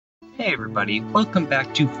Hey everybody, welcome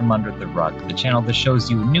back to From Under the Rug, the channel that shows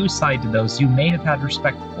you a new side to those you may have had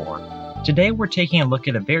respect for. Today we're taking a look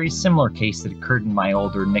at a very similar case that occurred in my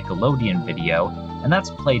older Nickelodeon video, and that's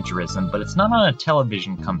plagiarism, but it's not on a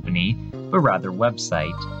television company, but rather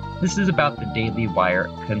website. This is about the Daily Wire,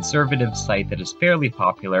 a conservative site that is fairly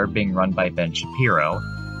popular, being run by Ben Shapiro.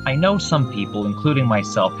 I know some people, including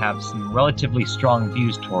myself, have some relatively strong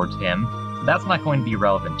views towards him, but that's not going to be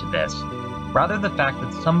relevant to this. Rather the fact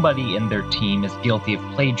that somebody in their team is guilty of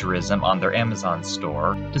plagiarism on their Amazon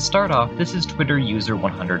store. To start off, this is Twitter user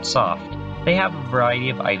 100soft. They have a variety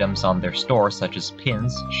of items on their store such as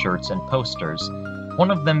pins, shirts, and posters,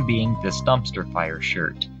 one of them being this dumpster fire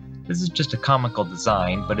shirt. This is just a comical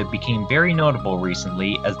design, but it became very notable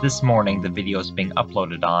recently as this morning the video is being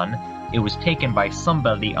uploaded on. It was taken by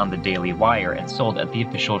somebody on the Daily Wire and sold at the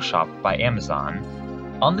official shop by Amazon.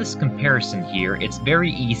 On this comparison here, it's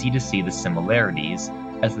very easy to see the similarities,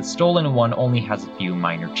 as the stolen one only has a few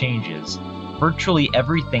minor changes. Virtually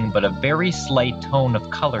everything but a very slight tone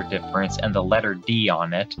of color difference and the letter D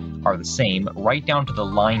on it are the same, right down to the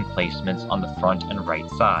line placements on the front and right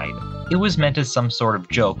side. It was meant as some sort of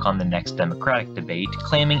joke on the next Democratic debate,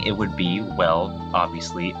 claiming it would be, well,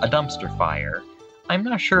 obviously, a dumpster fire. I'm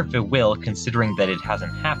not sure if it will, considering that it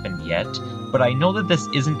hasn't happened yet, but I know that this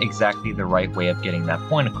isn't exactly the right way of getting that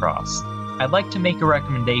point across. I'd like to make a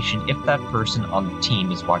recommendation if that person on the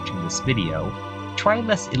team is watching this video. Try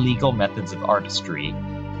less illegal methods of artistry.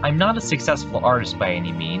 I'm not a successful artist by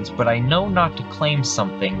any means, but I know not to claim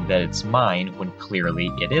something that it's mine when clearly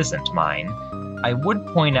it isn't mine. I would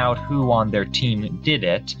point out who on their team did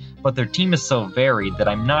it, but their team is so varied that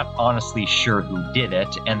I'm not honestly sure who did it,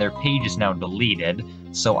 and their page is now deleted,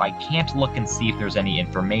 so I can't look and see if there's any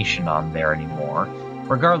information on there anymore.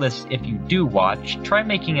 Regardless, if you do watch, try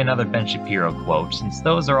making another Ben Shapiro quote, since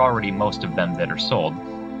those are already most of them that are sold.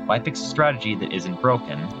 Why fix a strategy that isn't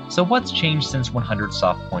broken? So what's changed since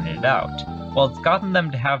 100soft pointed it out? Well, it's gotten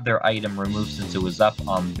them to have their item removed since it was up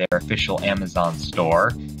on their official Amazon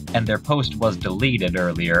store, and their post was deleted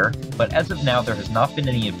earlier, but as of now there has not been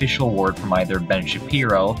any official word from either Ben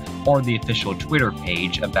Shapiro or the official Twitter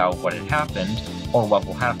page about what had happened, or what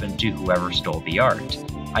will happen to whoever stole the art.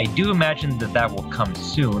 I do imagine that that will come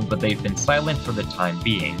soon, but they've been silent for the time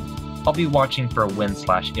being. I'll be watching for a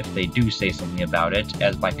win/if they do say something about it,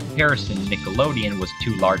 as by comparison Nickelodeon was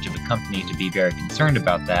too large of a company to be very concerned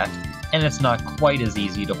about that, and it's not quite as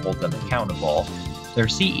easy to hold them accountable. Their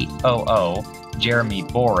COO, Jeremy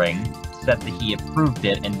Boring, said that he approved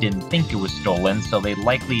it and didn't think it was stolen, so they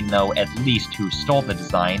likely know at least who stole the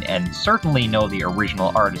design and certainly know the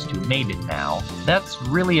original artist who made it now. That's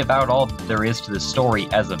really about all that there is to the story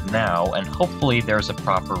as of now, and hopefully there's a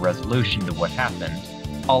proper resolution to what happened.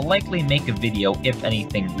 I'll likely make a video if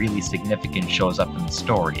anything really significant shows up in the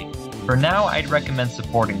story. For now, I'd recommend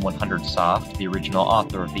supporting 100soft, the original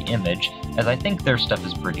author of the image, as I think their stuff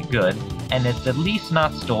is pretty good, and it's at least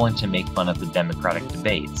not stolen to make fun of the Democratic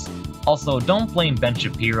debates. Also, don't blame Ben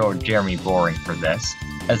Shapiro or Jeremy Boring for this,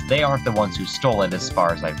 as they aren't the ones who stole it as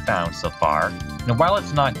far as I've found so far, and while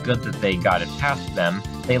it's not good that they got it past them,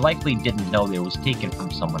 they likely didn't know that it was taken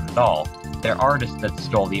from someone at all. Their artist that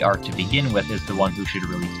stole the art to begin with is the one who should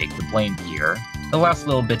really take the blame here. The last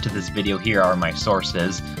little bit to this video here are my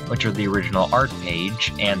sources, which are the original art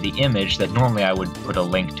page, and the image that normally I would put a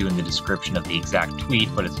link to in the description of the exact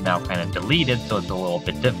tweet, but it's now kind of deleted, so it's a little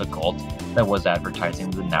bit difficult, that was advertising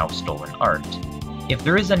the now stolen art. If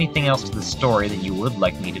there is anything else to the story that you would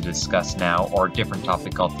like me to discuss now, or a different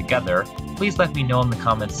topic altogether, please let me know in the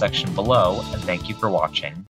comments section below, and thank you for watching.